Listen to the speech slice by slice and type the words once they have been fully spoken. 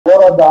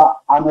ورد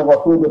عن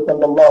الرسول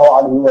صلى الله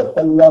عليه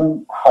وسلم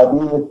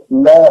حديث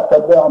لا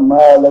تبع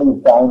ما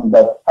ليس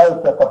عندك،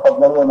 هل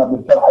تتفضلون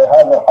بشرح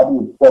هذا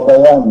الحديث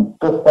وبيان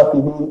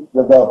قصته؟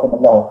 جزاكم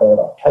الله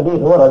خيرا.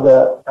 حديث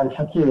ورد عن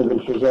حكيم بن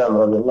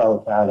حزام رضي الله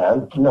تعالى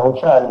عنه أنه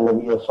سأل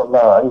النبي صلى الله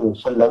عليه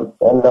وسلم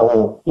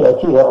أنه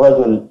يأتيه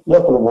الرجل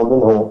يطلب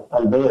منه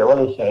البيع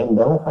وليس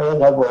عنده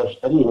فيذهب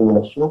ويشتريه من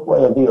السوق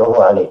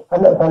ويبيعه عليه،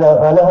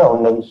 فنهاه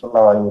النبي صلى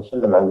الله عليه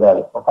وسلم عن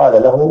ذلك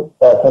وقال له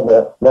لا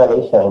تبع ما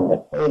ليس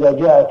عندك. فإذا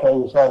جاءك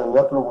إنسان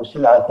يطلب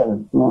سلعة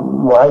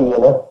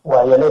معينة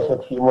وهي ليست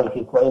في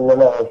ملكك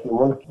وإنما هي في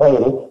ملك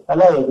غيرك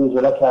فلا يجوز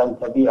لك أن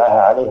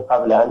تبيعها عليه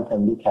قبل أن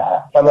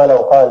تملكها، كما لو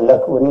قال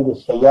لك أريد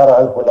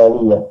السيارة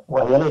الفلانية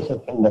وهي ليست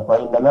عندك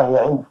وإنما هي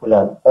عند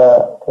فلان،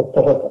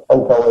 فتتفق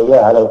أنت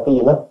وإياه على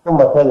القيمة ثم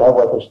تذهب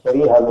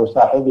وتشتريها من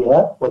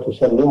صاحبها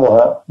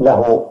وتسلمها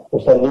له،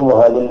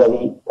 تسلمها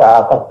للذي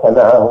تعاقدت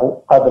معه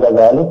قبل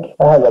ذلك،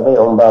 فهذا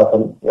بيع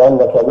باطل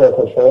لأنك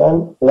بعت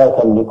شيئا لا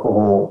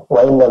تملكه.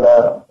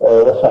 وإنما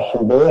يصح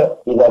البيع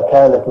إذا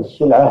كانت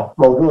السلعة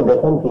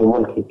موجودة في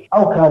ملكك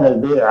أو كان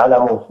البيع على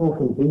موصوف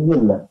في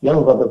الذمة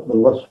ينضبط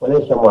بالوصف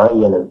وليس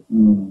معينا،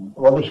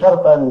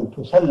 وبشرط أن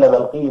تسلم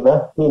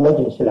القيمة في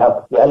مجلس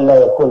العقد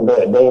لئلا يكون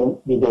بيع دين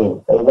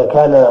بدين. فإذا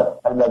كان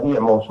المبيع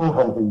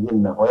موصوفا في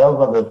الذمة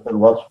وينضبط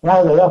بالوصف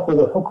هذا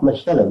يأخذ حكم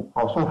السلم،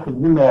 موصوف في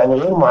الذمة يعني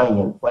غير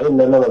معين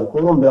وإنما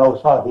مذكور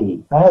بأوصافه،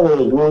 فهذا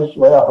يجوز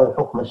ويأخذ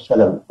حكم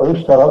السلم.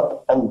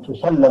 ويشترط أن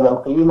تسلم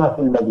القيمة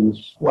في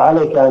المجلس،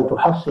 وعليك أن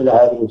تحصل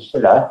هذه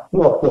السلعة في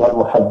وقتها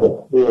المحدد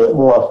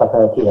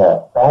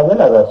بمواصفاتها، فهذا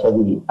لا بأس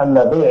به.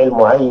 أما بيع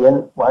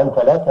المعين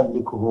وأنت لا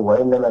تملكه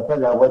وإنما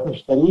تذهب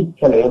وتشتريه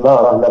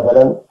كالعمارة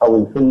مثلا أو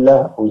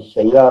الفلة أو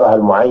السيارة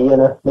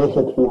المعينة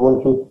ليست في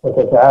ملكك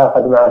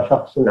وتتعاقد مع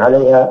شخص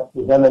عليها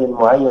بثمن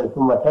معين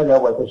ثم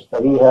تذهب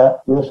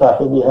وتشتريها من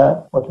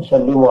صاحبها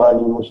وتسلمها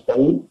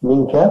للمشتري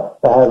منك،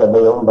 فهذا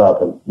بيع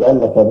باطل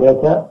لأنك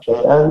بعت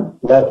شيئا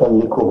لا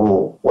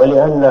تملكه.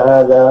 ولأن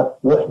هذا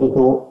يحدث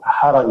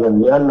حرجا،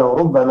 لأنه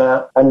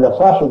ربما أن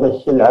صاحب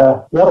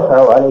السلعة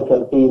يرفع عليك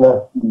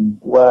القيمة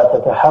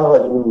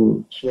وتتحرج من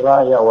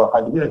شرائها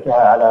وقد بعتها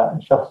على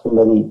الشخص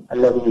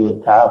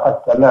الذي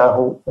تعاقدت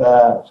معه،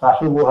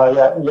 فصاحبها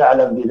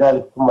يعلم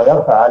بذلك ثم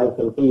يرفع عليك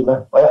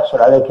القيمة ويحصل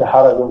عليك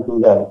حرج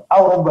في ذلك.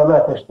 أو ربما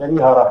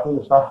تشتريها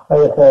رخيصة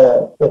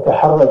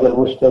فيتحرج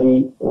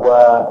المشتري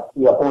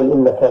ويقول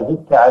إنك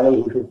زدت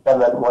عليه في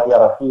الثمن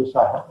وهي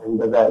رخيصة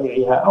عند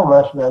بائعها أو ما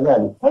أشبه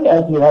ذلك.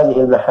 فلأجل هذه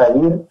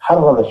المحاذير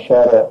حرم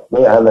الشارع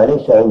بيع ما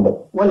ليس عندك،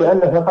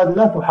 ولأنك قد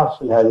لا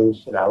تحصل هذه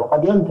السلعة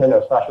وقد يمتنع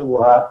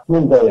صاحبها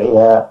من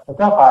بيعها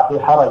فتقع في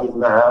حرج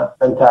مع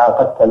من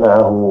تعاقدت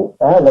معه،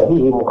 فهذا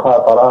فيه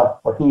مخاطرة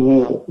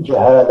وفيه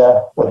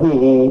جهالة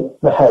وفيه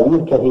محاذير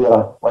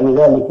كثيرة،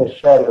 ولذلك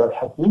الشارع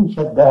الحكيم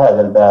سد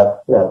هذا الباب.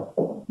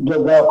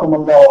 جزاكم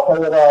الله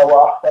خيرا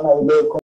وأحسن إليكم.